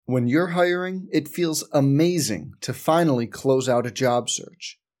When you're hiring, it feels amazing to finally close out a job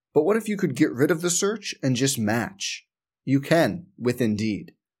search. But what if you could get rid of the search and just match? You can with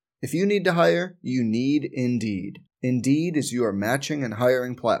Indeed. If you need to hire, you need Indeed. Indeed is your matching and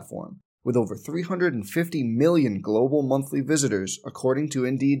hiring platform. With over 350 million global monthly visitors, according to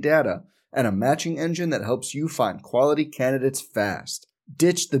Indeed data, and a matching engine that helps you find quality candidates fast.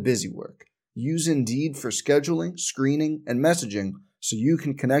 Ditch the busy work. Use Indeed for scheduling, screening, and messaging so you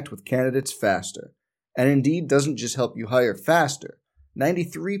can connect with candidates faster. And Indeed doesn't just help you hire faster.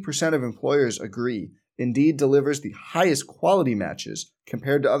 93% of employers agree Indeed delivers the highest quality matches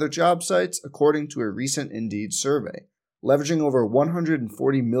compared to other job sites, according to a recent Indeed survey. Leveraging over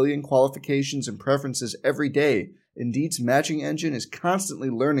 140 million qualifications and preferences every day, Indeed's matching engine is constantly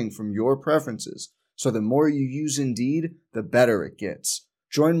learning from your preferences, so the more you use Indeed, the better it gets.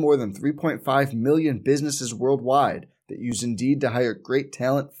 Join more than 3.5 million businesses worldwide that use Indeed to hire great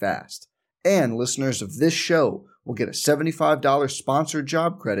talent fast. And listeners of this show will get a $75 sponsored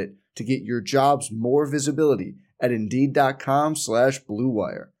job credit to get your jobs more visibility at Indeed.com/Blue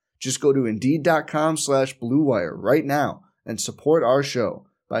Wire. Just go to Indeed.com/Blue Wire right now and support our show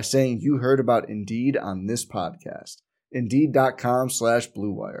by saying you heard about Indeed on this podcast.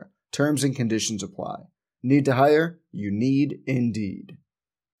 Indeed.com/Blue Wire. Terms and conditions apply. Need to hire? You need Indeed.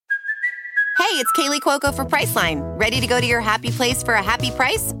 Hey, it's Kaylee Cuoco for Priceline. Ready to go to your happy place for a happy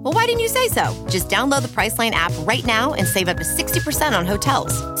price? Well, why didn't you say so? Just download the Priceline app right now and save up to 60% on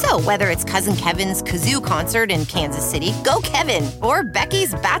hotels. So whether it's Cousin Kevin's Kazoo Concert in Kansas City, go Kevin, or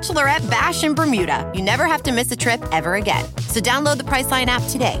Becky's Bachelorette Bash in Bermuda, you never have to miss a trip ever again. So download the Priceline app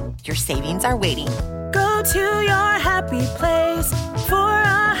today. Your savings are waiting. Go to your happy place for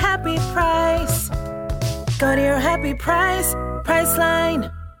a happy price. Go to your happy price,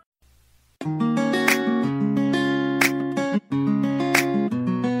 Priceline.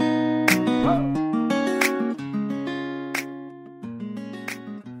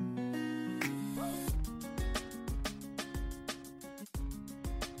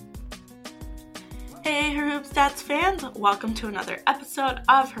 Hey, Her Hoop Stats fans! Welcome to another episode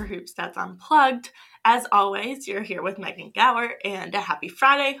of Her Hoop Stats Unplugged. As always, you're here with Megan Gauer, and a happy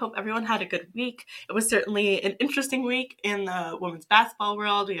Friday. Hope everyone had a good week. It was certainly an interesting week in the women's basketball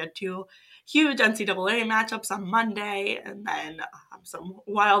world. We had two huge NCAA matchups on Monday, and then some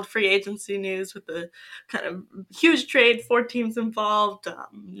wild free agency news with the kind of huge trade, 4 teams involved.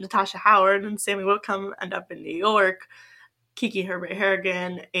 Natasha Howard and Sammy Whitcomb end up in New York. Kiki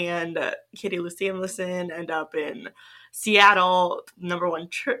Herbert-Harrigan and Katie Lou Samuelson end up in Seattle. Number one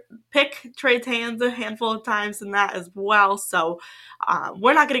pick trades hands a handful of times in that as well. So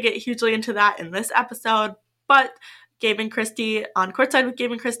we're not going to get hugely into that in this episode, but Gabe and Christy on Courtside with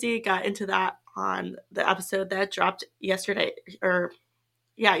Gabe and Christy got into that on the episode that dropped yesterday.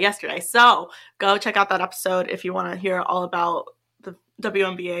 So go check out that episode if you want to hear all about the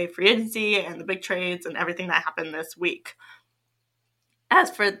WNBA free agency and the big trades and everything that happened this week. As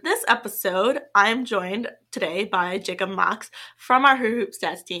for this episode, I'm joined today by Jacob Mox from our Her Hoop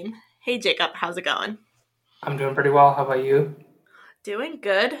Stats team. Hey, Jacob, how's it going? I'm doing pretty well. How about you? Doing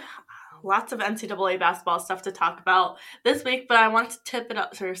good. Lots of NCAA basketball stuff to talk about this week, but I wanted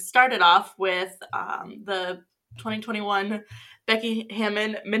to start it off with the 2021 Becky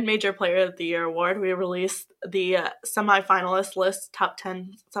Hammon Mid-Major Player of the Year Award. We released the semifinalist list, top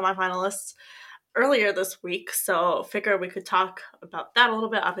 10 semifinalists, earlier this week, so figure we could talk about that a little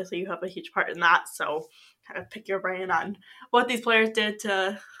bit. Obviously, you have a huge part in that, so kind of pick your brain on what these players did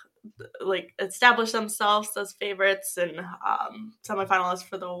to establish themselves as favorites and semifinalists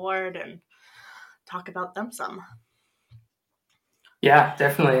for the award, and talk about them some. Yeah,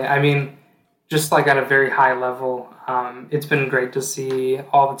 definitely. I mean, just at a very high level, it's been great to see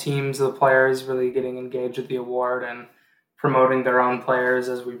all the teams, the players really getting engaged with the award and promoting their own players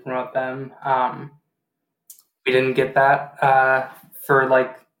as we promote them. We didn't get that for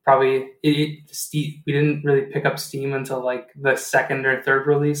probably we didn't really pick up steam until the second or third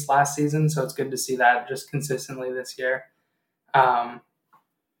release last season. So it's good to see that just consistently this year. And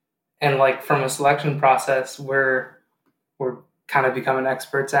from a selection process, we're kind of becoming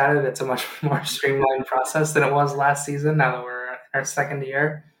experts at it. It's a much more streamlined process than it was last season. Now that we're in our second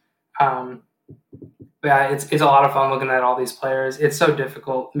year. Yeah, it's a lot of fun looking at all these players. It's so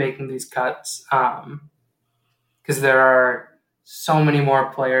difficult making these cuts because there are so many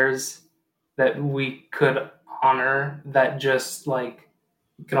more players that we could honor that just you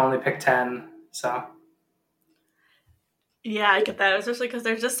can only pick 10. So Yeah, I get that, especially because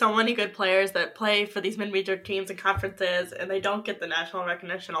there's just so many good players that play for these mid-major teams and conferences, and they don't get the national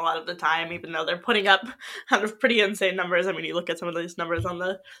recognition a lot of the time, even though they're putting up kind of pretty insane numbers. I mean, you look at some of these numbers on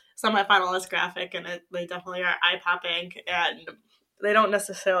the semifinalist graphic, and they definitely are eye-popping, and they don't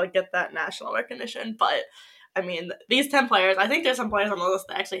necessarily get that national recognition. But, I mean, these 10 players, I think there's some players on the list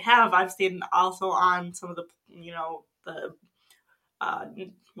that actually have. I've seen also on some of the, uh,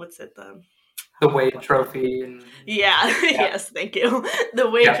 what's it, The Wade Trophy. And yeah, yeah. yes, thank you. The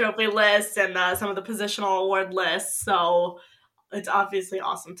Wade Yeah. Trophy list and some of the positional award lists. So it's obviously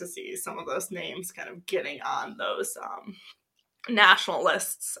awesome to see some of those names kind of getting on those national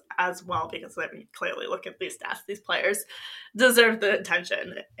lists as well, because I mean, clearly look at these stats. These players deserve the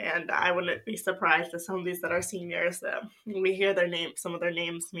attention, and I wouldn't be surprised if some of these that are seniors, we hear their names, some of their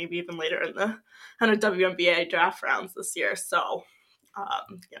names, maybe even later in the kind of WNBA draft rounds this year. So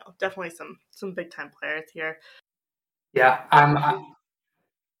definitely some big time players here. Yeah, I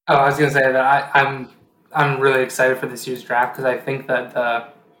was gonna say that I'm really excited for this year's draft because I think that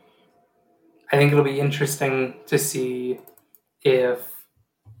I think it'll be interesting to see if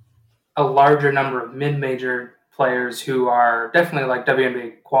a larger number of mid-major players who are definitely like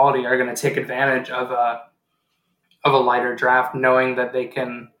WNBA quality are going to take advantage of a lighter draft, knowing that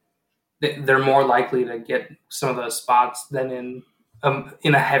they're more likely to get some of those spots than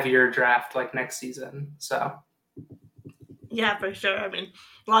in a heavier draft like next season. So Yeah, for sure. I mean,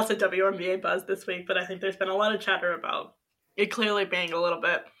 lots of WNBA buzz this week, but I think there's been a lot of chatter about it clearly being a little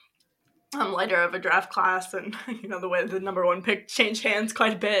bit lighter of a draft class, and the way the number one pick changed hands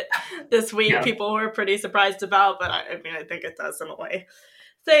quite a bit this week. Yeah. People were pretty surprised about, but I think it does in a way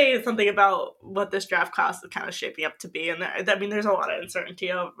say something about what this draft class is kind of shaping up to be. And there's a lot of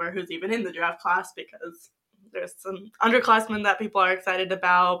uncertainty over who's even in the draft class, because there's some underclassmen that people are excited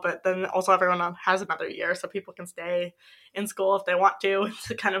about, but then also everyone has another year, so people can stay in school if they want to.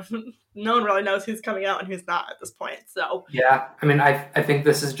 It's kind of, no one really knows who's coming out and who's not at this point. So yeah, I mean, I think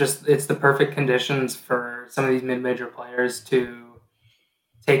this is it's the perfect conditions for some of these mid-major players to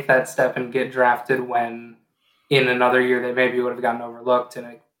take that step and get drafted when in another year they maybe would have gotten overlooked,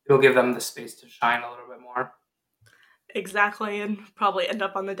 and it'll give them the space to shine a little bit more. Exactly, and probably end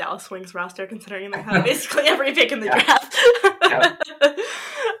up on the Dallas Wings roster, considering they have basically every pick in the draft.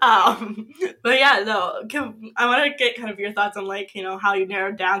 But yeah, no, I want to get kind of your thoughts on how you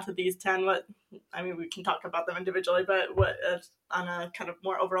narrowed down to these 10. We can talk about them individually, but what on a kind of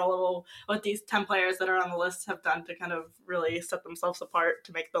more overall level, what these 10 players that are on the list have done to kind of really set themselves apart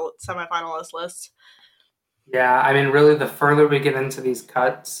to make the semifinalist list. Yeah, I mean, really, the further we get into these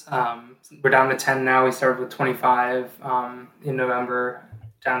cuts, we're down to 10 now. We started with 25 in November,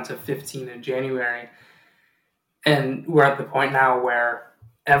 down to 15 in January. And we're at the point now where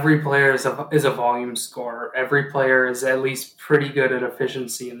every player is a volume scorer. Every player is at least pretty good at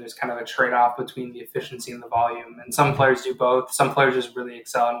efficiency, and there's kind of a trade-off between the efficiency and the volume. And some players do both. Some players just really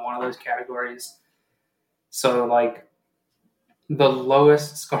excel in one of those categories. So, like, the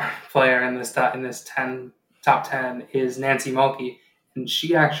lowest scoring player in this top 10 is Nancy Mulkey, and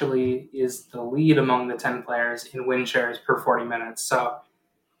she actually is the lead among the 10 players in win shares per 40 minutes. So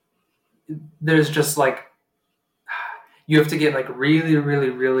there's just you have to get really, really,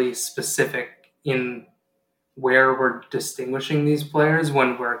 really specific in where we're distinguishing these players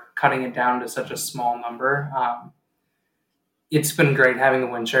when we're cutting it down to such a small number. It's been great having the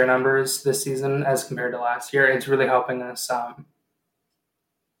win share numbers this season as compared to last year. It's really helping us.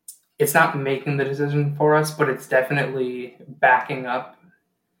 It's not making the decision for us, but it's definitely backing up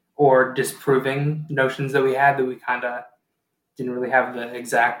or disproving notions that we had that we kind of didn't really have the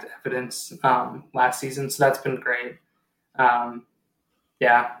exact evidence last season. So that's been great.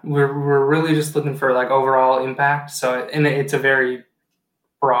 Yeah, we're really just looking for overall impact. So, and it's a very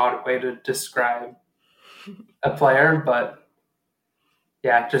broad way to describe a player, but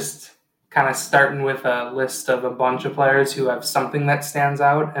yeah, just kind of starting with a list of a bunch of players who have something that stands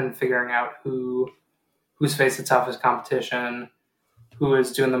out and figuring out who's faced the toughest competition, who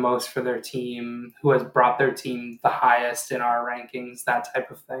is doing the most for their team, who has brought their team the highest in our rankings, that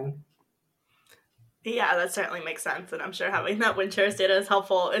type of thing. Yeah, that certainly makes sense, and I'm sure having that win shares data is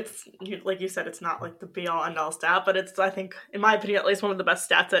helpful. It's, like you said, it's not like the be-all, end-all stat, but it's, I think, in my opinion, at least one of the best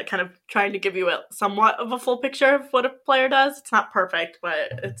stats at kind of trying to give you somewhat of a full picture of what a player does. It's not perfect, but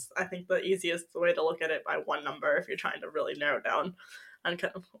it's, I think, the easiest way to look at it by one number if you're trying to really narrow down on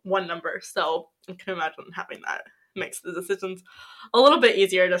kind of one number. So I can imagine having that makes the decisions a little bit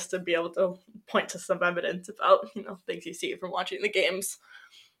easier, just to be able to point to some evidence about, things you see from watching the games.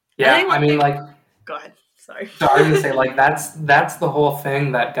 Yeah, I mean, Go ahead. Sorry. So I was going to say, like, that's the whole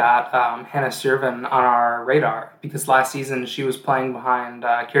thing that got Hannah Sirven on our radar, because last season she was playing behind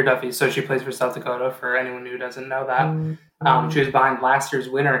Keir Duffy. So she plays for South Dakota, for anyone who doesn't know that. She was behind last year's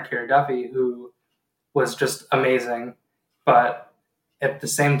winner, Keir Duffy, who was just amazing. But at the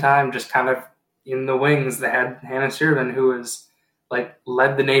same time, just kind of in the wings, they had Hannah Sirven, who was, like,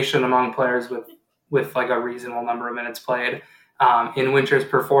 led the nation among players with like a reasonable number of minutes played in Winters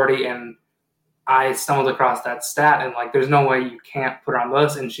per 40, and I stumbled across that stat, and like, there's no way you can't put her on the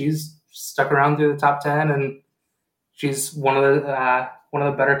list. And she's stuck around through the top 10, and she's one of the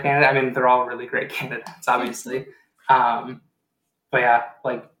better candidates. I mean, they're all really great candidates, obviously. But yeah,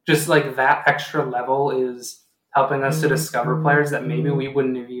 like, just like that extra level is helping us to discover players that maybe we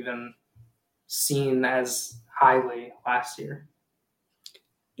wouldn't have even seen as highly last year.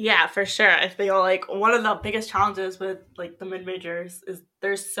 Yeah, for sure. I feel like one of the biggest challenges with like the mid-majors is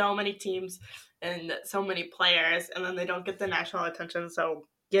there's so many teams and so many players, and then they don't get the national attention. So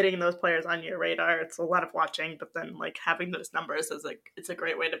getting those players on your radar, it's a lot of watching, but then like having those numbers is like, it's a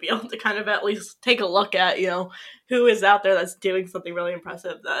great way to be able to kind of at least take a look at, you know, who is out there that's doing something really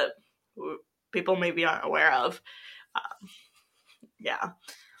impressive that people maybe aren't aware of. Yeah.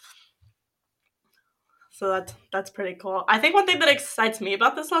 So that's pretty cool. I think one thing that excites me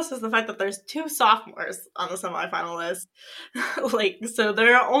about this list is the fact that there's 2 sophomores on the semifinal list. Like, so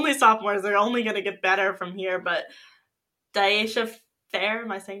they're only sophomores. They're only going to get better from here. But Daisha Fair,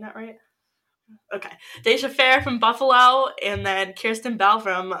 am I saying that right? Okay. Daisha Fair from Buffalo, and then Kirsten Bell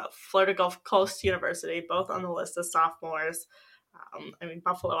from Florida Gulf Coast University, both on the list as sophomores. I mean,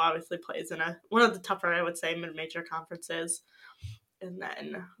 Buffalo obviously plays in one of the tougher, I would say, mid-major conferences. And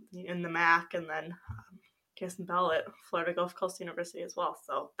then in the MAC, and then Kirsten Bell at Florida Gulf Coast University as well.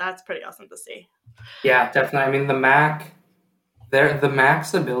 So that's pretty awesome to see. Yeah, definitely. I mean, the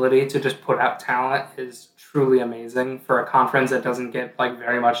MAC's ability to just put out talent is truly amazing for a conference that doesn't get like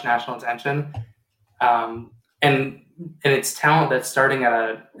very much national attention. And it's talent that's starting at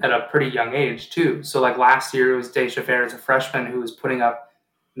a pretty young age too. So like last year it was Daisha Fair as a freshman who was putting up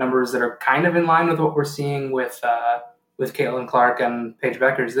numbers that are kind of in line with what we're seeing with Caitlin Clark and Paige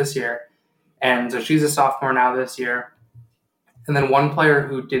Beckers this year. And so she's a sophomore now this year. And then one player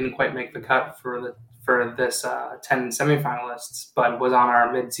who didn't quite make the cut for this 10 semifinalists, but was on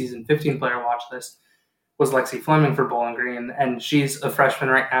our mid-season 15-player watch list, was Lexi Fleming for Bowling Green. And she's a freshman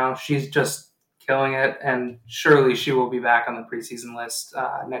right now. She's just killing it, and surely she will be back on the preseason list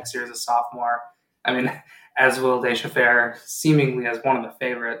next year as a sophomore. I mean, as will Daisha Fair, seemingly as one of the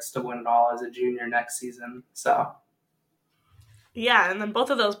favorites to win it all as a junior next season. So... yeah, and then both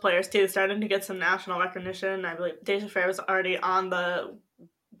of those players, too, starting to get some national recognition. I believe Daisha Fair was already on the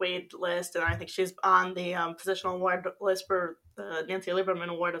Wade list, and I think she's on the positional award list for the Nancy Lieberman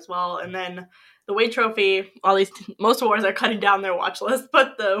Award as well. And then the Wade Trophy, most awards are cutting down their watch list,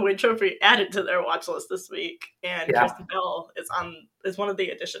 but the Wade Trophy added to their watch list this week. And Kirsten Bell is one of the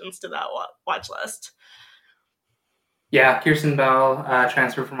additions to that watch list. Yeah, Kirsten Bell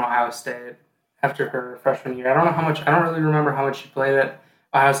transferred from Ohio State after her freshman year. I don't really remember how much she played at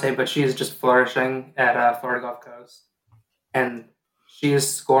Ohio State, but she is just flourishing at Florida Gulf Coast. And she is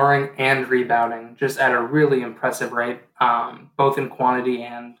scoring and rebounding just at a really impressive rate, both in quantity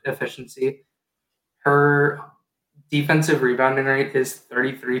and efficiency. Her defensive rebounding rate is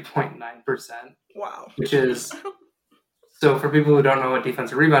 33.9%. Wow. Which is, so for people who don't know what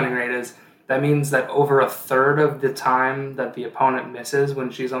defensive rebounding rate is, that means that over a third of the time that the opponent misses when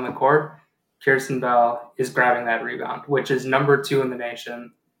she's on the court, Kirsten Bell is grabbing that rebound, which is number 2 in the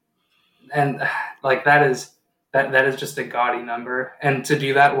nation. And like that is just a gaudy number. And to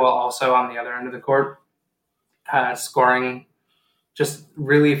do that while also on the other end of the court, scoring just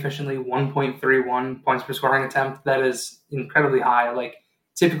really efficiently 1.31 points per scoring attempt, that is incredibly high. Like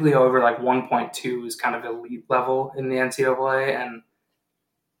typically over like 1.2 is kind of elite level in the NCAA. And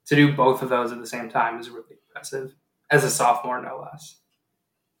to do both of those at the same time is really impressive as a sophomore, no less.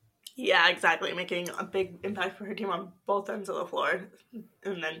 Yeah, exactly. Making a big impact for her team on both ends of the floor.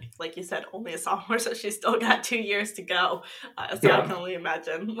 And then, like you said, only a sophomore, so she's still got 2 years to go. I can only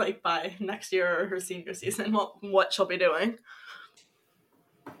imagine, like, by next year or her senior season, what she'll be doing.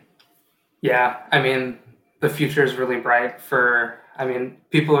 Yeah, I mean, the future is really bright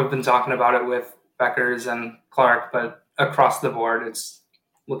people have been talking about it with Beckers and Clark, but across the board, it's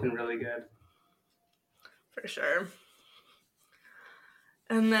looking really good. For sure.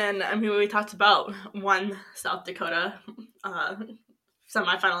 And then, we talked about one South Dakota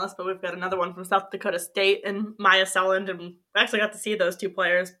semifinalist, but we've got another one from South Dakota State and Maya Selland, and we actually got to see those 2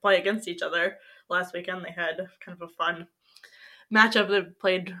 players play against each other last weekend. They had kind of a fun matchup. They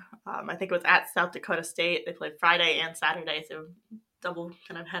played, I think it was at South Dakota State. They played Friday and Saturday, so double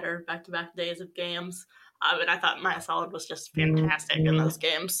kind of header, back-to-back days of games. And I thought Maya Solid was just fantastic in those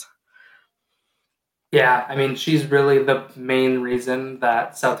games. Yeah, I mean, she's really the main reason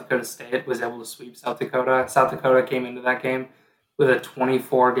that South Dakota State was able to sweep South Dakota. South Dakota came into that game with a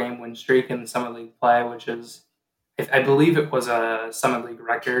 24-game win streak in Summit League play, which is, I believe it was a Summit League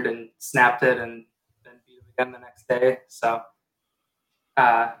record, and snapped it and then beat it again the next day. So,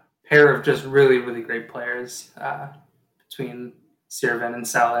 pair of just really, really great players between Sirvin and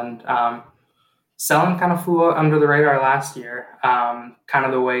Sellen. Sellen kind of flew under the radar last year, kind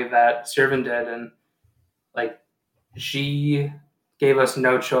of the way that Sirvin did, and she gave us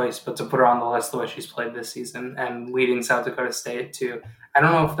no choice but to put her on the list the way she's played this season and leading South Dakota State to, I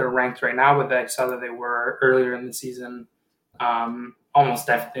don't know if they're ranked right now, but I saw that they were earlier in the season, almost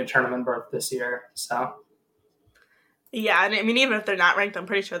definitely a tournament berth this year. So, yeah, and I mean, even if they're not ranked, I'm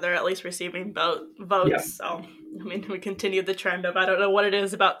pretty sure they're at least receiving votes. Yeah. So, I mean, we continue the trend of, I don't know what it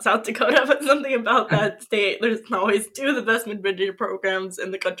is about South Dakota, but something about that state. There's always two of the best mid-major programs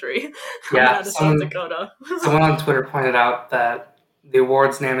in the country. Yeah, South Dakota. Someone on Twitter pointed out that the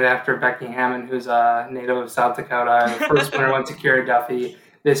award's named after Becky Hammond, who's a native of South Dakota. The first winner went to Kira Duffy.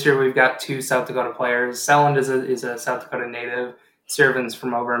 This year we've got two South Dakota players. Selland is a South Dakota native. Sirvin's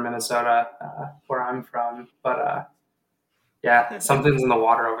from over in Minnesota, where I'm from. But, yeah, something's in the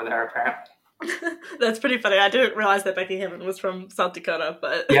water over there, apparently. That's pretty funny. I didn't realize that Becky Hammond was from South Dakota,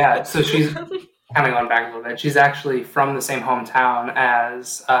 but yeah, so she's kind of going back a little bit. She's actually from the same hometown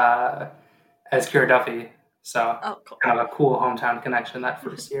as Kira Duffy, so cool. Kind of a cool hometown connection that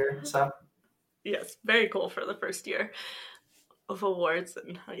first year. So yes, very cool for the first year of awards,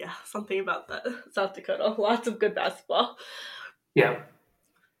 and something about that South Dakota. Lots of good basketball. Yeah.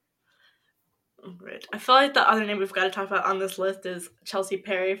 Right. I feel like the other name we've got to talk about on this list is Chelsea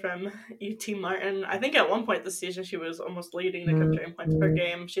Perry from UT Martin. I think at one point this season she was almost leading the country in points per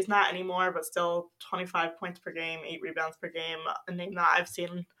game. She's not anymore, but still 25 points per game, 8 rebounds per game. A name that I've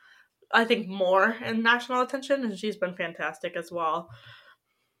seen, I think, more in national attention, and she's been fantastic as well.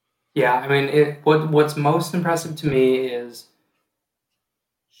 Yeah, I mean, what's most impressive to me is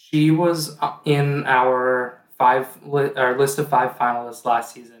she was in our list of 5 finalists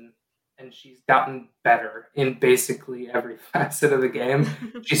last season. And she's gotten better in basically every facet of the game.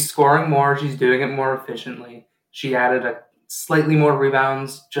 She's scoring more. She's doing it more efficiently. She added a slightly more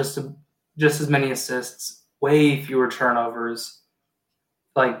rebounds, just as many assists, way fewer turnovers.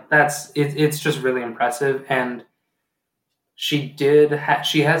 It's just really impressive. And she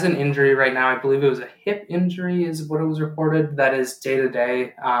has an injury right now. I believe it was a hip injury is what it was reported. That is day to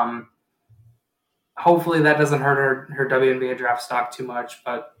day. Hopefully that doesn't hurt her WNBA draft stock too much,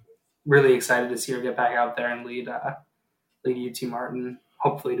 but really excited to see her get back out there and lead UT Martin,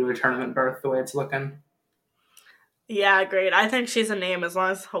 hopefully to a tournament berth the way it's looking. Yeah, great. I think she's a name as long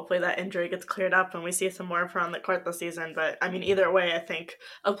as hopefully that injury gets cleared up and we see some more of her on the court this season. But, I mean, either way, I think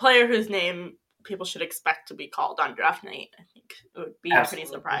a player whose name people should expect to be called on draft night, I think it would be Absolutely.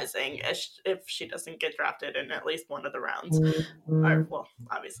 Pretty surprising if she doesn't get drafted in at least one of the rounds. Mm-hmm. Or, well,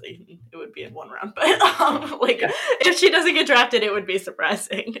 obviously it would be in one round, but if she doesn't get drafted, it would be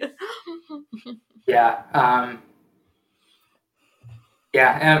surprising. Yeah.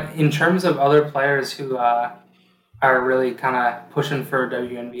 And in terms of other players who are really kind of pushing for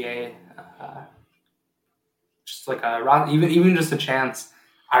WNBA, just like even just a chance.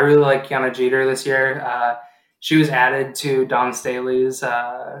 I really like Kiana Jeter this year. She was added to Dawn Staley's.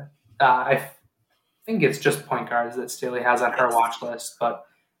 I think it's just point guards that Staley has on her watch list, but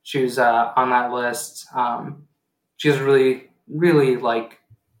she was on that list. She was really, really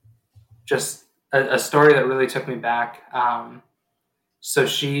just a story that really took me back. So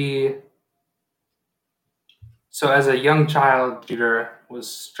as a young child, Jeter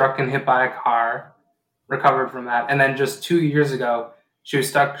was struck and hit by a car, recovered from that, and then just 2 years ago, she was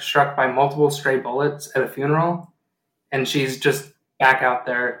struck by multiple stray bullets at a funeral, and she's just back out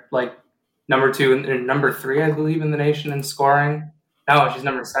there, number 2 and number 3, I believe, in the nation in scoring. No, she's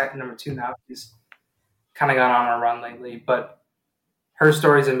number 2 now. She's kind of gone on a run lately, but her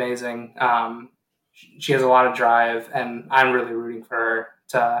story's amazing. She has a lot of drive, and I'm really rooting for her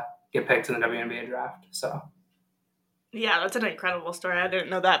to get picked in the WNBA draft. So. Yeah, that's an incredible story. I didn't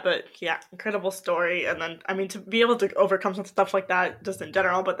know that, but yeah, incredible story. And then, I mean, to be able to overcome some stuff like that, just in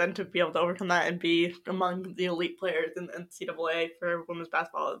general, but then to be able to overcome that and be among the elite players in NCAA for women's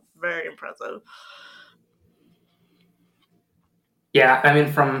basketball is very impressive. Yeah, I mean,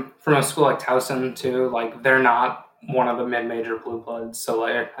 from a school like Towson too, they're not one of the mid-major blue bloods, so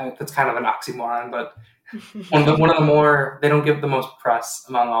that's kind of an oxymoron, but one of the more, they don't give the most press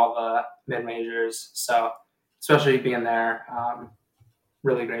among all the mid-majors. So especially being there,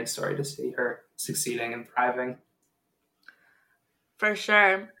 really great story to see her succeeding and thriving. For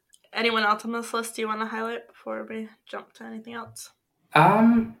sure. Anyone else on this list you want to highlight before we jump to anything else?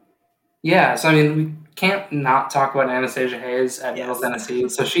 Yeah, so I mean, we can't not talk about Anastasia Hayes at Middle Tennessee.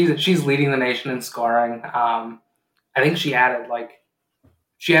 So she's leading the nation in scoring. I think she added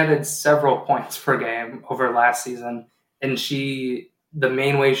several points per game over last season, and the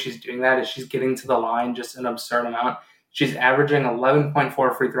main way she's doing that is she's getting to the line just an absurd amount. She's averaging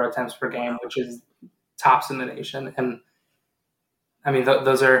 11.4 free throw attempts per game, which is tops in the nation. And I mean,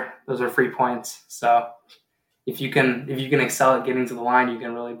 those are free points. So if you can excel at getting to the line, you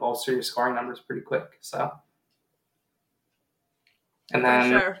can really bolster your scoring numbers pretty quick. So, and then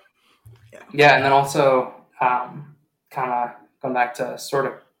sure. and then also kind of going back to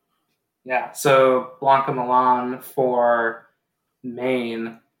so Blanca Milan for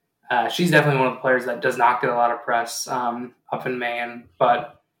Maine. She's definitely one of the players that does not get a lot of press up in Maine,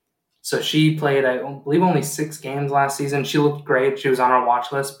 but so she played, I believe, only 6 games last season. She looked great. She was on our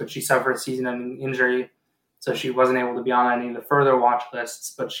watch list, but she suffered a season-ending injury, so she wasn't able to be on any of the further watch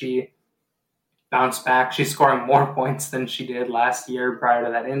lists, but she bounced back. She's scoring more points than she did last year prior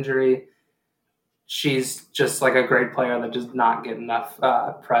to that injury. She's just like a great player that does not get enough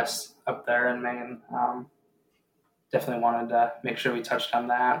press up there in Maine. Definitely wanted to make sure we touched on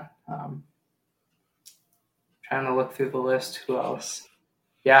that. Trying to look through the list. Who else?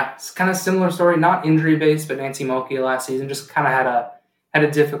 Yeah, it's kind of similar story, not injury-based, but Nancy Mulkey last season just kind of had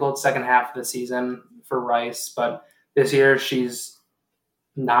a difficult second half of the season for Rice, but this year she's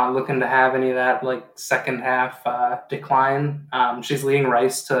not looking to have any of that second half decline. She's leading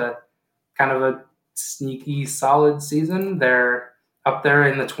Rice to kind of a sneaky solid season. They're up there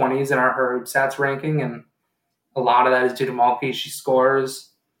in the 20s in our her stats ranking, and a lot of that is due to Mulkey. She scores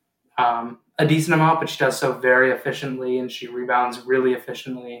a decent amount, but she does so very efficiently, and she rebounds really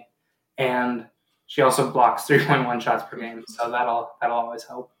efficiently, and she also blocks 3.1 shots per game, so that'll always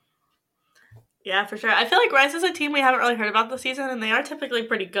help. Yeah, for sure. I feel like Rice is a team we haven't really heard about this season, and they are typically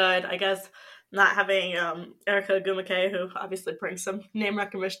pretty good. I guess not having Erica Gumake, who obviously brings some name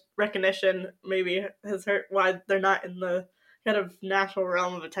recognition, maybe has hurt why they're not in the kind of national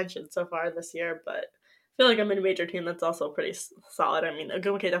realm of attention so far this year, but I feel like a mid-major team that's also pretty solid. I mean,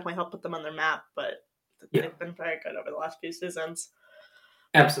 Agumake definitely helped put them on their map, but they've been very good over the last few seasons.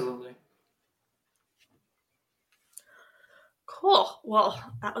 Absolutely. Cool. Well,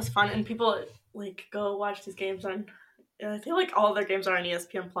 that was fun, and people go watch these games on. I feel like all of their games are on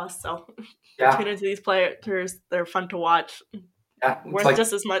ESPN Plus, so tune into these players. They're fun to watch. Yeah, worth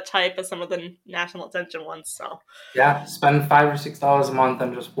just as much hype as some of the national attention ones. So yeah, spend $5 or $6 a month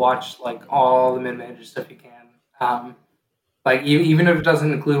and just watch all the mid-major stuff you can. Even if it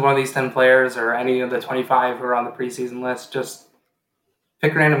doesn't include one of these 10 players or any of the 25 who are on the preseason list, just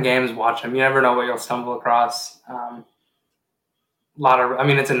pick random games, watch them. You never know what you'll stumble across.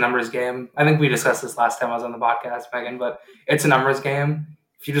 It's a numbers game. I think we discussed this last time I was on the podcast, Megan, but it's a numbers game.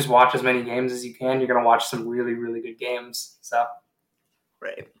 If you just watch as many games as you can, you're going to watch some really, really good games. So.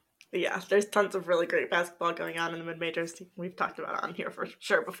 Right. Yeah, there's tons of really great basketball going on in the mid-majors. We've talked about it on here for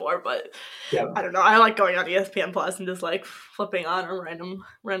sure before, but I don't know. I like going on ESPN Plus and just flipping on a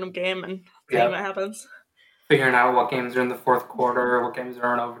random game and seeing what happens. Figuring out what games are in the fourth quarter, what games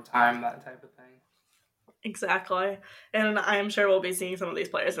are in overtime, that type of thing. Exactly. And I'm sure we'll be seeing some of these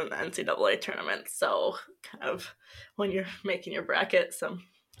players in the NCAA tournament. So kind of when you're making your bracket, some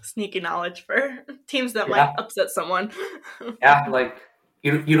sneaky knowledge for teams that might upset someone.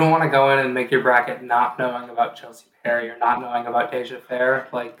 You don't want to go in and make your bracket not knowing about Chelsea Perry or not knowing about Deja Fair.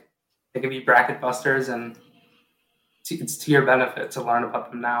 They can be bracket busters, and it's to your benefit to learn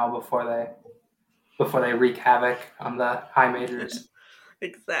about them now before they wreak havoc on the high majors.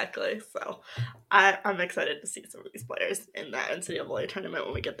 Exactly. So I'm excited to see some of these players in that NCAA tournament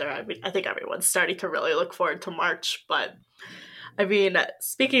when we get there. I think everyone's starting to really look forward to March. But,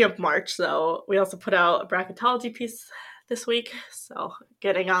 speaking of March, though, we also put out a bracketology piece this week. So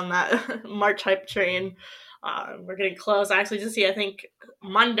getting on that March hype train. We're getting close. Actually, I think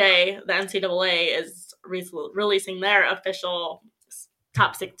Monday, the NCAA is releasing their official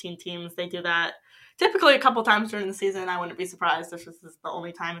top 16 teams. They do that typically a couple times during the season. I wouldn't be surprised if this is the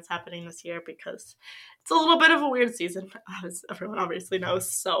only time it's happening this year because it's a little bit of a weird season, as everyone obviously knows.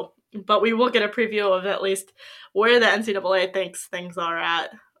 So, but we will get a preview of at least where the NCAA thinks things are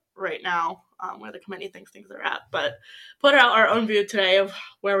at right now, where the committee thinks things are at. But put out our own view today of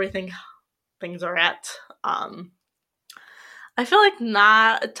where we think things are at. I I feel like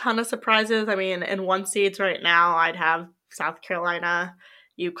not a ton of surprises. I mean, in 1 seeds right now, I'd have South Carolina,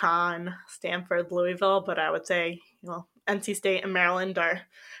 UConn, Stanford, Louisville, but I would say, NC State and Maryland are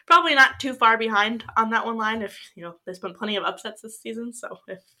probably not too far behind on that one line. If, there's been plenty of upsets this season, so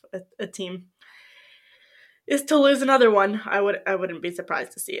if a team is to lose another one, I wouldn't be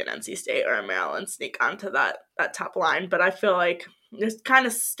surprised to see an NC State or a Maryland sneak onto that top line. But I feel like there's kind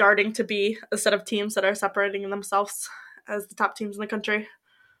of starting to be a set of teams that are separating themselves as the top teams in the country.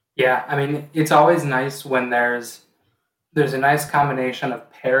 Yeah, I mean, it's always nice when there's a nice combination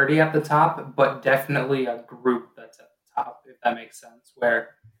of parity at the top, but definitely a group that's at the top, if that makes sense, where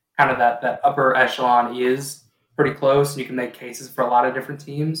kind of that upper echelon is pretty close, and you can make cases for a lot of different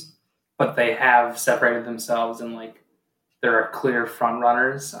teams, but they have separated themselves and there are clear front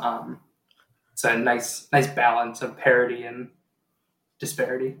runners. It's a nice balance of parity and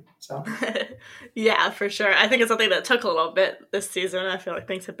disparity. So yeah, for sure. I think it's something that took a little bit this season. I feel like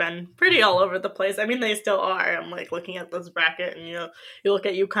things have been pretty all over the place. I mean, they still are. I'm looking at this bracket, and you look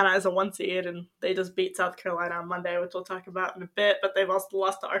at UConn as a 1 seed, and they just beat South Carolina on Monday, which we'll talk about in a bit. But they've also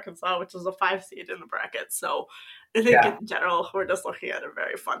lost to Arkansas, which is a 5 seed in the bracket. So I think in general, we're just looking at a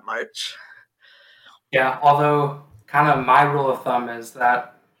very fun March. Yeah, although kind of my rule of thumb is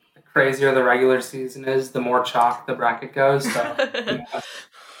that the crazier the regular season is, the more chalk the bracket goes. So.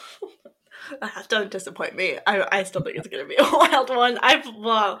 Don't disappoint me. I still think it's going to be a wild one.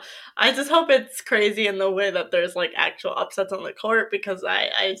 I just hope it's crazy in the way that there's actual upsets on the court, because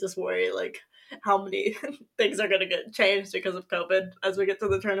I just worry how many things are going to get changed because of COVID as we get to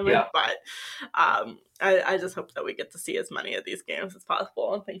the tournament. Yeah. But I just hope that we get to see as many of these games as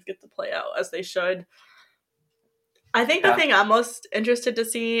possible and things get to play out as they should. I think the thing I'm most interested to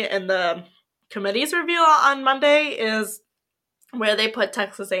see in the committee's reveal on Monday is where they put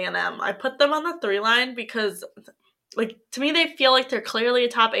Texas A&M. I put them on the 3 line because, to me, they feel like they're clearly a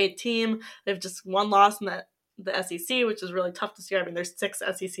top 8 team. They've just one loss in the SEC, which is really tough to see. I mean, there's 6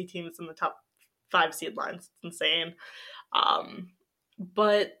 SEC teams in the top 5 seed lines. It's insane.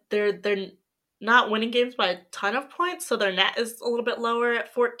 But they're not winning games by a ton of points, so their net is a little bit lower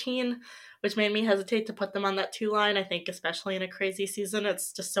at 14, which made me hesitate to put them on that 2 line. I think especially in a crazy season,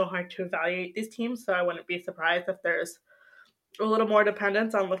 it's just so hard to evaluate these teams, so I wouldn't be surprised if there's a little more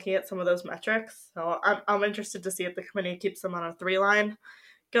dependence on looking at some of those metrics. So I'm interested to see if the committee keeps them on a 3 line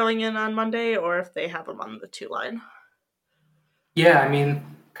going in on Monday, or if they have them on the 2 line. Yeah, I mean,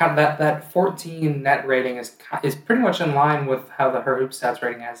 kind of that 14 net rating is pretty much in line with how the Her Hoop Stats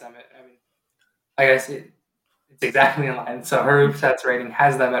rating has them. I mean, I guess it's exactly in line. So Her Hoop Stats rating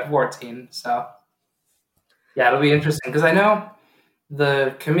has them at 14. So yeah, it'll be interesting, because I know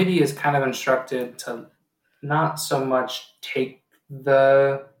the committee is kind of instructed to not so much take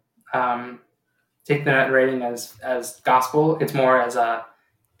the net rating as gospel. It's more as a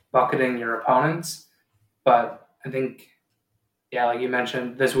bucketing your opponents. But I think, like you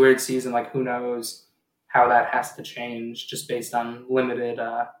mentioned, this weird season, who knows how that has to change just based on limited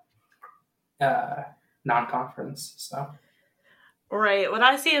non-conference. So. Right. What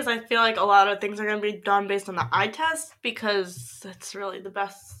I see is I feel like a lot of things are going to be done based on the eye test, because it's really the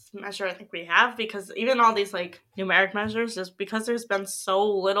best measure I think we have, because even all these numeric measures, just because there's been so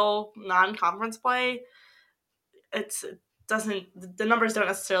little non-conference play, the numbers don't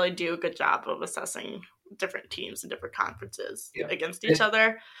necessarily do a good job of assessing different teams and different conferences against each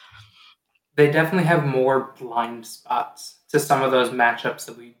other. They definitely have more blind spots to some of those matchups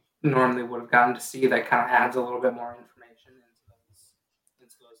that we normally would have gotten to see. That kind of adds a little bit more information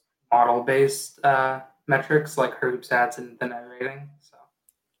into those model-based metrics like Her Hoop Stats and the net rating. So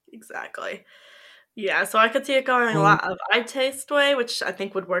exactly. Yeah, so I could see it going a lot of eye taste way, which I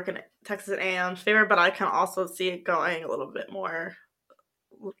think would work in Texas A&M's favor, but I can also see it going a little bit more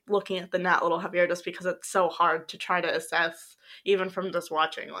looking at the net a little heavier, just because it's so hard to try to assess, even from just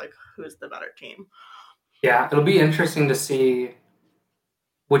watching, who's the better team. Yeah, it'll be interesting to see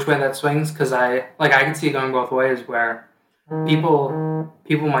which way that swings, because I can see it going both ways, where people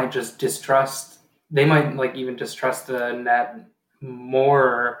might just distrust. They might even distrust the net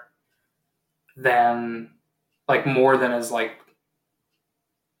more than is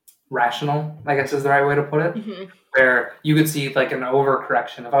rational, I guess is the right way to put it. Mm-hmm. Where you could see an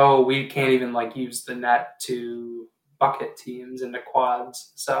overcorrection of, we can't even use the net to bucket teams into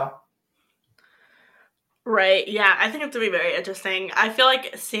quads. So. Right. Yeah, I think it's going to be very interesting. I feel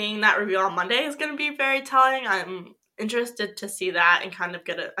like seeing that review on Monday is going to be very telling. I'm interested to see that and kind of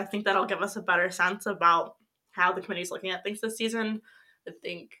I think that'll give us a better sense about how the committee's looking at things this season.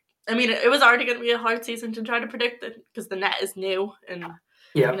 I mean, it was already going to be a hard season to try to predict it, because the net is new, and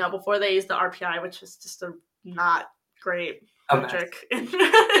before they used the RPI, which is just not great. Patrick.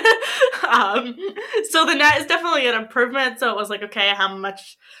 So the net is definitely an improvement. So it was like, okay, how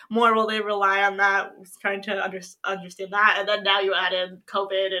much more will they rely on that? I was trying to understand that. And then now you add in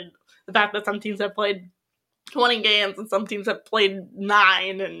COVID and the fact that some teams have played 20 games and some teams have played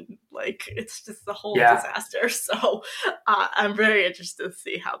 9, and like it's just a whole disaster. So I'm very interested to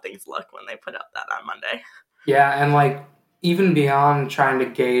see how things look when they put out that on Monday. Yeah, and like even beyond trying to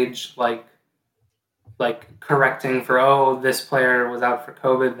gauge like correcting for this player was out for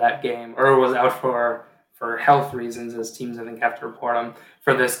COVID that game or was out for health reasons, as teams I think have to report them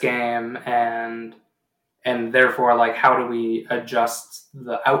for this game, and therefore like how do we adjust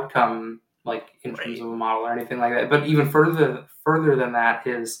the outcome like in terms of a model or anything like that. But even further than that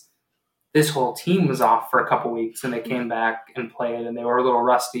is this whole team was off for a couple weeks and they came back and played and they were a little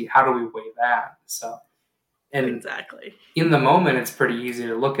rusty. How do we weigh that? So exactly in the moment it's pretty easy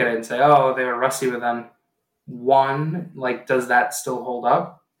to look at it and say, oh, they were rusty with them. One, like, does that still hold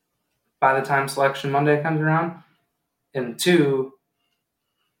up by the time Selection Monday comes around? And two,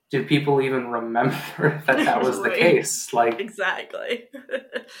 do people even remember that was the case? Like, exactly.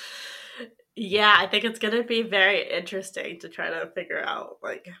 Yeah, I think it's going to be very interesting to try to figure out,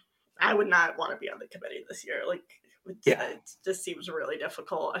 like, I would not want to be on the committee this year. Like, it just seems really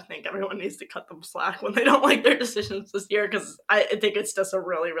difficult. I think everyone needs to cut them slack when they don't like their decisions this year, because I think it's just a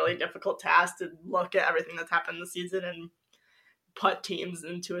really, really difficult task to look at everything that's happened this season and put teams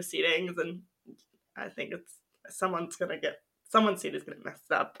into a seedings. And I think it's someone's seat is going to mess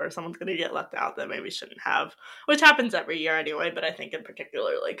up, or someone's going to get left out that maybe shouldn't have, which happens every year anyway. But I think in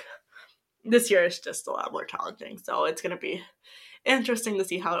particular, like, this year is just a lot more challenging. So it's going to be interesting to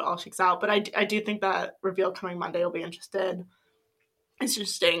see how it all shakes out. But I do think that reveal coming Monday will be interesting. I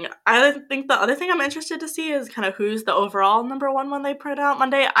think the other thing I'm interested to see is kind of who's the overall number one when they put it out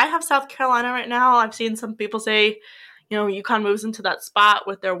Monday. I have South Carolina right now. I've seen some people say, UConn moves into that spot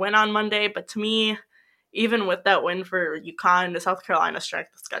with their win on Monday. But to me, even with that win for UConn, the South Carolina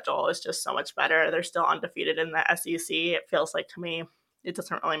strength of schedule is just so much better. They're still undefeated in the SEC. It feels like to me, it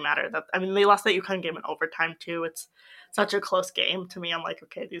doesn't really matter. They lost that UConn game in overtime too. It's such a close game. To me, I'm like,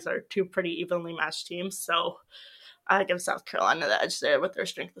 okay, these are two pretty evenly matched teams. So I give South Carolina the edge there with their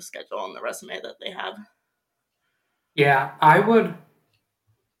strength of schedule and the resume that they have. Yeah, I would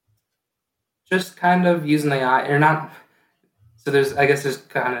just kind of using the eye, or not. So there's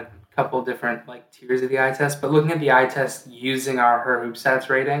kind of a couple different like tiers of the eye test, but looking at the eye test using her hoop stats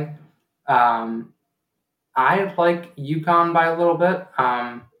rating, I like UConn by a little bit.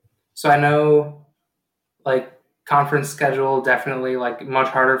 So I know like conference schedule definitely like much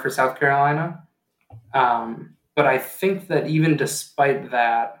harder for South Carolina. But I think that even despite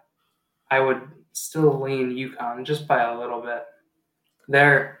that, I would still lean UConn just by a little bit.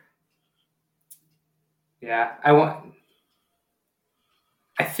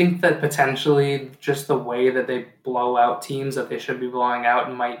 I think that potentially just the way that they blow out teams that they should be blowing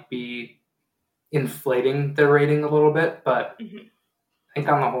out might be inflating their rating a little bit, but I think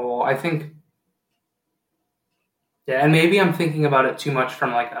on the whole, and maybe I'm thinking about it too much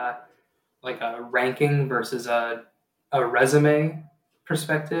from like a ranking versus a resume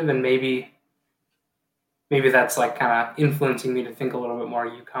perspective, and maybe that's like kind of influencing me to think a little bit more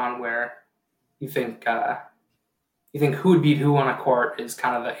UConn, where you think who would beat who on a court is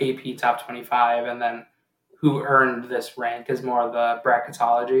kind of the AP top 25, and then who earned this rank is more of the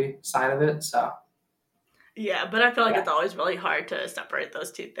bracketology side of it. So yeah, but I feel like it's always really hard to separate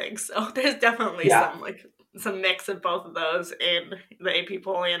those two things. So there's definitely some mix of both of those in the AP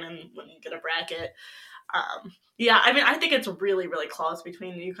polling and when you get a bracket. I think it's really, really close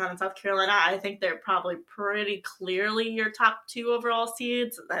between UConn and South Carolina. I think they're probably pretty clearly your top two overall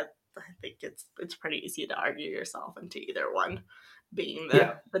seeds. I think it's pretty easy to argue yourself into either one being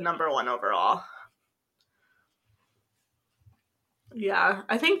the number one overall. Yeah,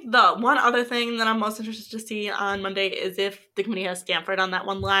 I think the one other thing that I'm most interested to see on Monday is if the committee has Stanford on that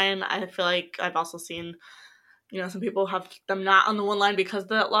one line. I feel like I've also seen, some people have them not on the one line because of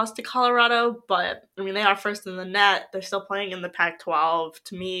that loss to Colorado, but they are first in the net. They're still playing in the Pac-12.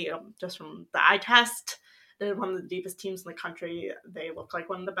 To me, just from the eye test, they're one of the deepest teams in the country. They look like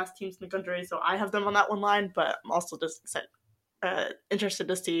one of the best teams in the country, so I have them on that one line, but I'm also just interested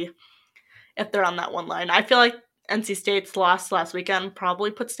to see if they're on that one line. I feel like NC State's loss last weekend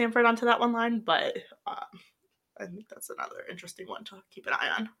probably put Stanford onto that one line, but I think that's another interesting one to keep an eye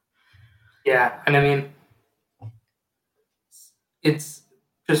on. Yeah, and it's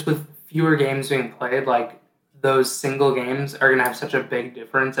just with fewer games being played, like those single games are going to have such a big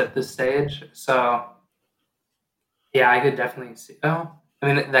difference at this stage. So, yeah, I could definitely see.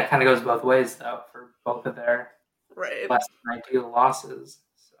 That kind of goes both ways, though, for both of their Right. less than ideal losses.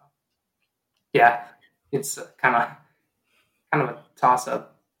 So yeah, it's kind of a toss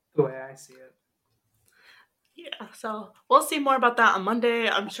up the way I see it. Yeah, so we'll see more about that on Monday.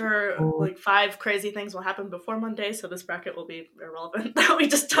 I'm sure like 5 crazy things will happen before Monday, so this bracket will be irrelevant that we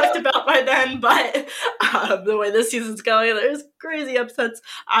just talked about by then. But the way this season's going, there's crazy upsets.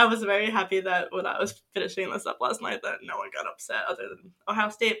 I was very happy that when I was finishing this up last night that no one got upset other than Ohio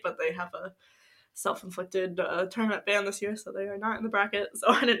State, but they have a self-inflicted tournament ban this year, so they are not in the bracket. So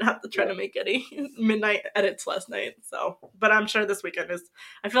I didn't have to try to make any midnight edits last night. So, but I'm sure this weekend is.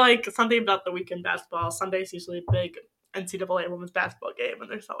 I feel like something about the weekend basketball. Sunday's usually a big NCAA women's basketball game, and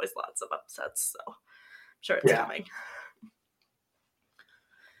there's always lots of upsets. So I'm sure it's coming.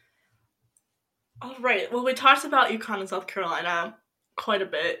 All right. Well, we talked about UConn and South Carolina quite a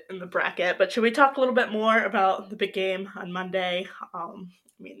bit in the bracket, but should we talk a little bit more about the big game on Monday?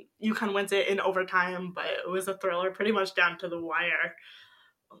 I mean, UConn wins it in overtime, but it was a thriller pretty much down to the wire.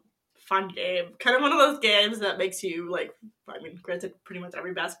 Fun game. Kind of one of those games that makes you, like, I mean, granted, pretty much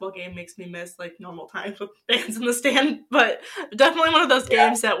every basketball game makes me miss, like, normal times with fans in the stand, but definitely one of those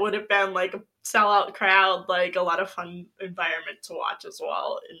games that would have been, like, a sellout crowd, like, a lot of fun environment to watch as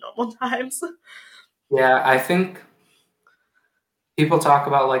well in normal times. Yeah, I think people talk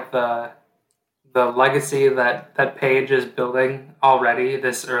about, like, the legacy that Paige is building already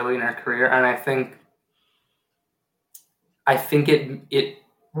this early in her career, and I think it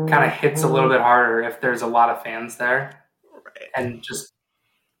kind of hits a little bit harder if there's a lot of fans there, right. and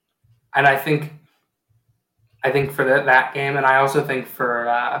I think for that game, and I also think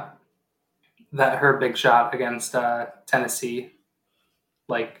for that her big shot against Tennessee,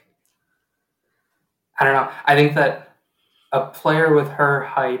 like, I don't know, I think that a player with her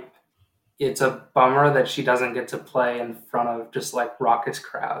hype, it's a bummer that she doesn't get to play in front of just like raucous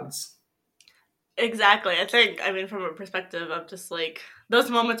crowds. Exactly. I mean, from a perspective of just like those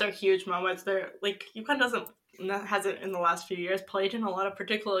moments are huge moments. They're like UConn hasn't in the last few years played in a lot of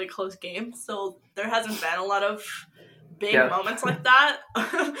particularly close games, so there hasn't been a lot of big moments like that.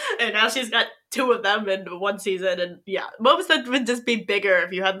 And now she's got 2 of them in one season, and moments that would just be bigger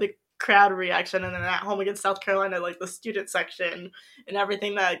if you had the crowd reaction, and then at home against South Carolina, like the student section and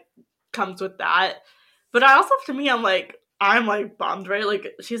everything that comes with that. But I also, to me, I'm like bummed, right? Like,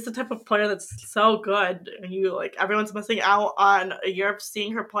 she's the type of player that's so good, and everyone's missing out on a year of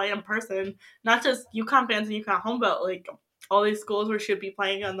seeing her play in person. Not just UConn fans and UConn home, but like all these schools where she'd be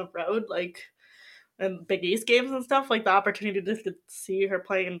playing on the road, like in Big East games and stuff. Like the opportunity to see her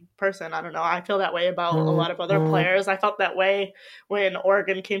play in person. I don't know. I feel that way about a lot of other players. I felt that way when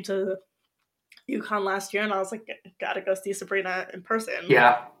Oregon came to UConn last year, and I was like, gotta go see Sabrina in person.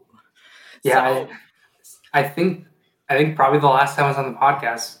 Yeah. So, I think probably the last time I was on the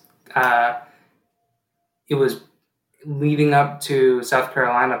podcast, it was leading up to South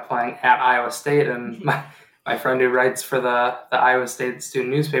Carolina playing at Iowa State, and my friend who writes for the Iowa State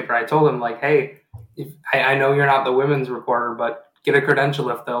student newspaper, I told him, like, hey, I know you're not the women's reporter, but get a credential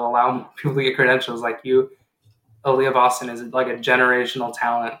if they'll allow more people to get credentials. Like Aaliyah Boston is like a generational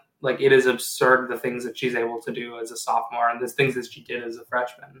talent. Like, it is absurd the things that she's able to do as a sophomore and the things that she did as a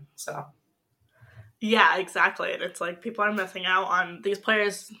freshman. So. Yeah, exactly. And it's like people are missing out on these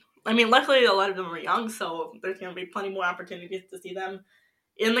players. I mean, luckily a lot of them are young, so there's going to be plenty more opportunities to see them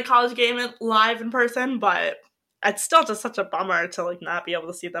in the college game live in person, but it's still just such a bummer to like not be able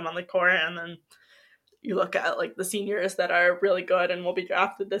to see them on the court. And then you look at like the seniors that are really good and will be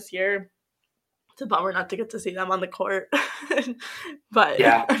drafted this year. It's a bummer not to get to see them on the court. But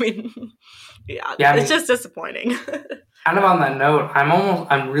I mean, it's just disappointing. Kind of on that note,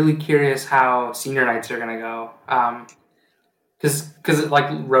 I'm really curious how senior nights are going to go. Because like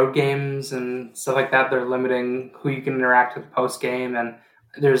road games and stuff like that, they're limiting who you can interact with post game, and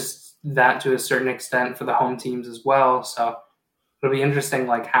there's that to a certain extent for the home teams as well. So it'll be interesting,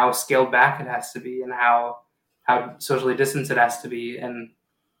 like how scaled back it has to be, and how socially distanced it has to be, and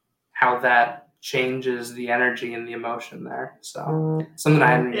how that changes the energy and the emotion there. So something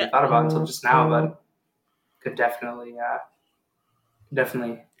I hadn't even thought about until just now, but could definitely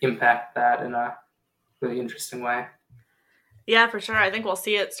impact that in a really interesting way. Yeah, for sure. I think we'll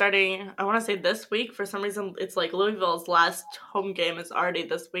see it starting, I want to say this week. For some reason, it's like Louisville's last home game is already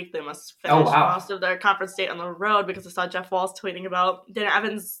this week. They must finish most of their conference date on the road, because I saw Jeff Walsh tweeting about Dana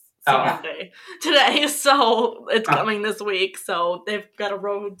Evans' senior day today. So it's coming this week. So they've got a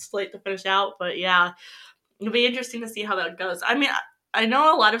road slate to finish out. But yeah, it'll be interesting to see how that goes. I mean, I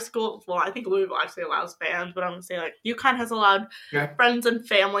know a lot of schools, well, I think Louisville actually allows fans, but I'm going to say like UConn has allowed friends and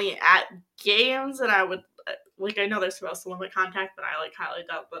family at games, and I would, like, I know they're supposed to limit contact, but I like highly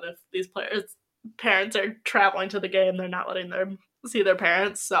doubt that if these players parents are traveling to the game, they're not letting them see their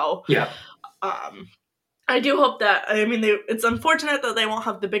parents. So Yeah. I do hope that, I mean, it's unfortunate that they won't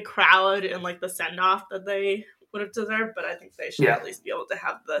have the big crowd and like the send-off that they would have deserved, but I think they should at least be able to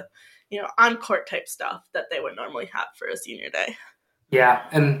have the, on-court type stuff that they would normally have for a senior day. Yeah,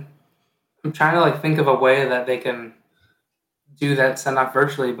 and I'm trying to think of a way that they can do that send-off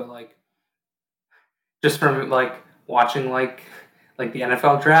virtually, but just from watching the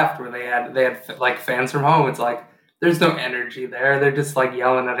NFL draft where they had fans from home, it's there's no energy there. They're just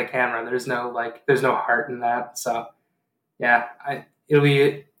yelling at a camera. There's no heart in that. So yeah, it'll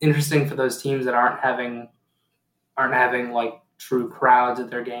be interesting for those teams that aren't having true crowds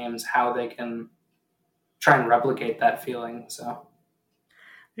at their games, how they can try and replicate that feeling. So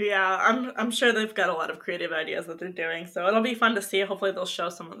yeah, I'm sure they've got a lot of creative ideas that they're doing. So it'll be fun to see. Hopefully they'll show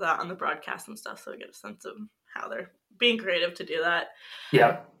some of that on the broadcast and stuff, so we get a sense of how they're being creative to do that.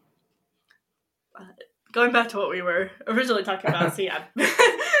 Yeah. Going back to what we were originally talking about, so yeah,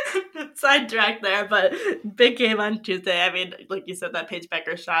 sidetracked there, but big game on Tuesday. I mean, like you said, that Paige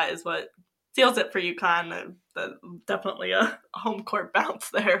Becker shot is what seals it for UConn. Definitely a home court bounce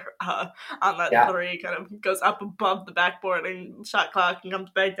there on that three. Kind of goes up above the backboard and shot clock and comes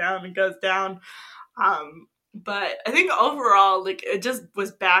back down and goes down. But I think overall, it just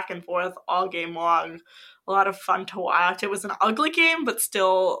was back and forth all game long. A lot of fun to watch. It was an ugly game, but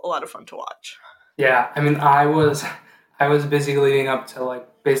still a lot of fun to watch. Yeah, I mean, I was busy leading up to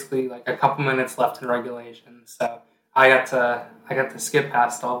basically a couple minutes left in regulation, so I got to skip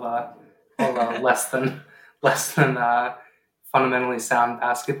past all the less than fundamentally sound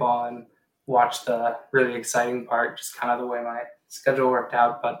basketball and watch the really exciting part, just kind of the way my schedule worked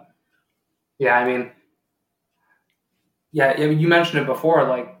out. But yeah, I mean, you mentioned it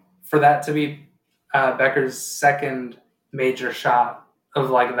before, for that to be Becker's second major shot of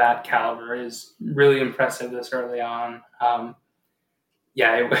that caliber is really impressive this early on.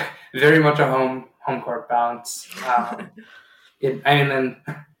 It very much a home court bounce. Then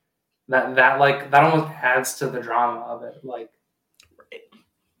that almost adds to the drama of it.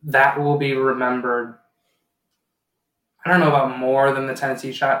 That will be remembered. I don't know about more than the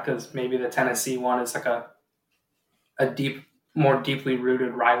Tennessee shot, because maybe the Tennessee one is a more deeply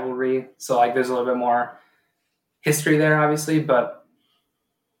rooted rivalry. So there's a little bit more history there, obviously, but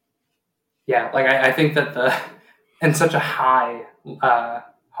yeah, I think that and such a high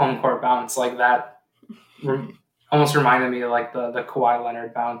home court bounce that almost reminded me of the Kawhi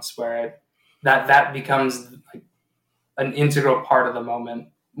Leonard bounce, where that becomes an integral part of the moment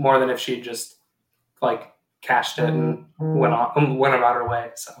more than if she just cashed it and went about her way.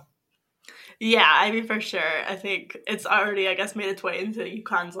 So yeah, I mean, for sure. I think it's already, I guess, made its way into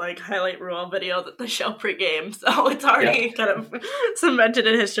UConn's highlight reel video that they show pregame. So it's already kind of cemented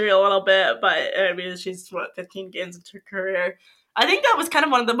in history a little bit. But I mean, she's 15 games into her career. I think that was kind of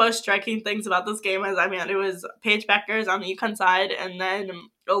one of the most striking things about this game. It was Paige Beckers on the UConn side, and then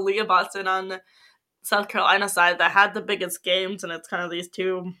Aaliyah Boston on the South Carolina side that had the biggest games. And it's kind of these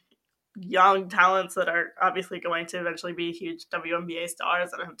two young talents that are obviously going to eventually be huge WNBA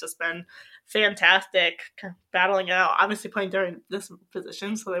stars that have just been fantastic, kind of battling it out, obviously playing during this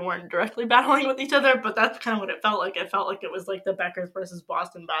position, so they weren't directly battling with each other, but that's kind of what it felt like. It felt like it was the Beckers versus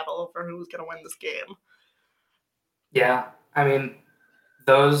Boston battle for who was going to win this game. Yeah, I mean,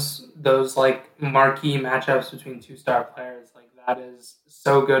 those marquee matchups between two-star players, that is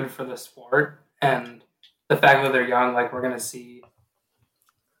so good for the sport, and the fact that they're young, we're going to see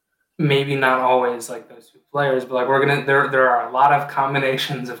maybe not always those two players, but there are a lot of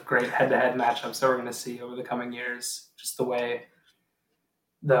combinations of great head-to-head matchups that we're gonna see over the coming years. Just the way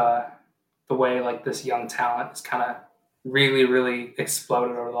this young talent has kind of really, really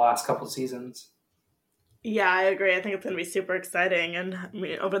exploded over the last couple seasons. Yeah, I agree. I think it's gonna be super exciting, and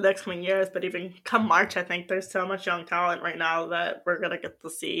over the next coming years, but even come March, I think there's so much young talent right now that we're gonna get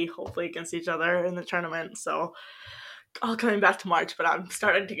to see, hopefully against each other in the tournament. So all coming back to March, but I'm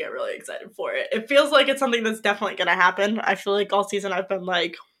starting to get really excited for it. It feels like it's something that's definitely going to happen. I feel like all season I've been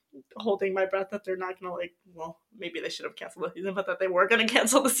holding my breath that they're not going to maybe they should have canceled the season, but that they were going to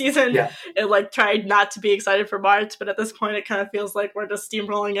cancel the season. Yeah. And tried not to be excited for March, but at this point it kind of feels like we're just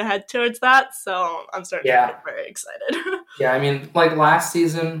steamrolling ahead towards that. So I'm starting to get very excited. Yeah, I mean, last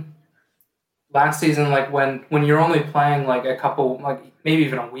season, when you're only playing a couple, maybe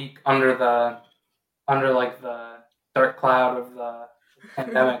even a week under the dark cloud of the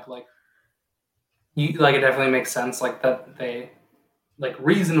pandemic, it definitely makes sense that they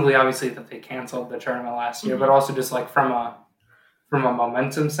reasonably, obviously, that they canceled the tournament last year, but also just from a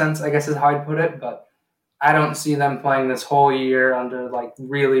momentum sense, I guess is how I'd put it. But I don't see them playing this whole year under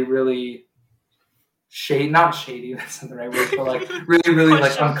really, really not shady, that's not the right word, but like really, really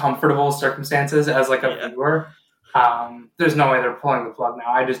like uncomfortable circumstances as like a viewer, there's no way they're pulling the plug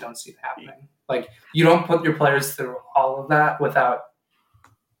now. I just don't see it happening. Like, you don't put your players through all of that without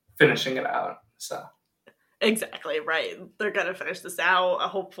finishing it out. So exactly right. They're gonna finish this out.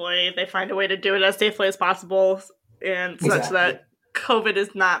 Hopefully, they find a way to do it as safely as possible, and such that COVID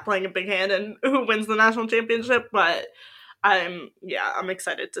is not playing a big hand in who wins the national championship. But I'm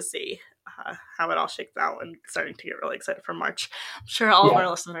excited to see how it all shakes out, and starting to get really excited for March. I'm sure all of our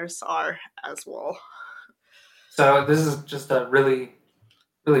listeners are as well. So this is just a really,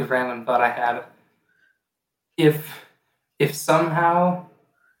 really random thought I had. If somehow,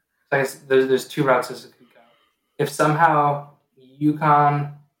 I guess there's two routes this could go. If somehow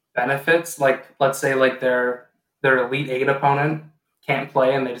UConn benefits, like let's say like their Elite Eight opponent can't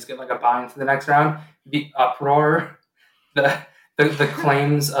play and they just get like a bye into the next round, the uproar, the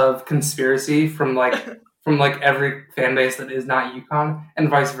claims of conspiracy from every fan base that is not UConn, and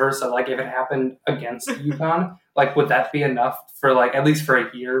vice versa. Like, if it happened against UConn, like, would that be enough for like at least for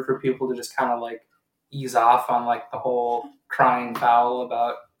a year for people to just kind of like ease off on like the whole crying foul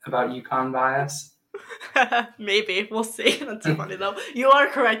about UConn bias? Maybe. We'll see. That's funny though. You are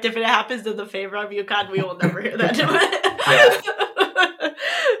correct. If it happens in the favor of UConn, we will never hear that.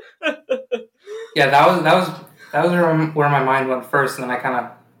 Yeah, that was where my mind went first, and then I kind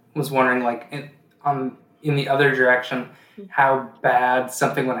of was wondering, like, in the other direction, how bad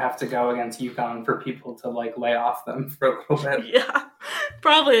something would have to go against UConn for people to like lay off them for a little bit. Yeah,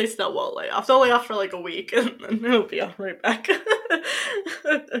 probably they still won't lay off. They'll lay off for like a week, and then it'll be off right back.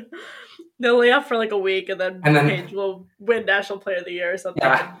 They'll lay off for like a week, and then Paige will win National Player of the Year or something,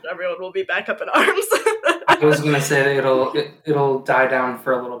 and everyone will be back up in arms. I was going to say that it'll die down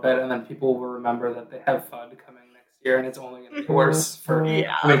for a little bit, and then people will remember that they have FUD coming next year, and it's only going to be worse for,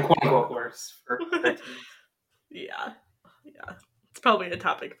 quote unquote worse for their teams. Yeah. It's probably a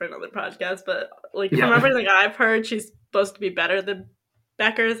topic for another podcast, but like from everything I've heard, she's supposed to be better than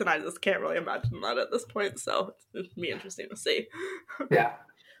Beckers, and I just can't really imagine that at this point, so it's going to be interesting to see. Yeah.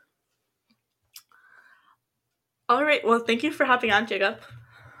 All right, well, thank you for hopping on, Jacob.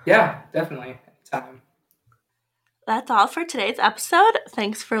 Yeah, definitely. Anytime. That's all for today's episode.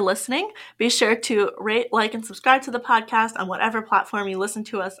 Thanks for listening. Be sure to rate, like, and subscribe to the podcast on whatever platform you listen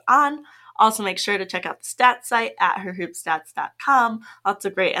to us on. Also, make sure to check out the stats site at herhoopstats.com. Lots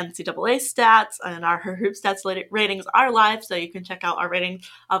of great NCAA stats, and our Her Hoop Stats ratings are live, so you can check out our ratings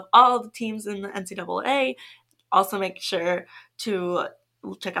of all the teams in the NCAA. Also, make sure to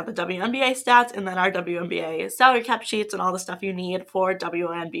check out the WNBA stats, and then our WNBA salary cap sheets and all the stuff you need for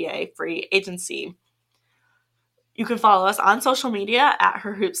WNBA free agency. You can follow us on social media at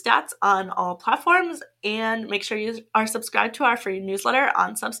Her Hoop Stats on all platforms, and make sure you are subscribed to our free newsletter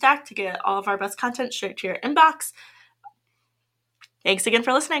on Substack to get all of our best content straight to your inbox. Thanks again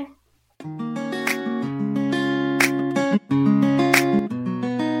for listening.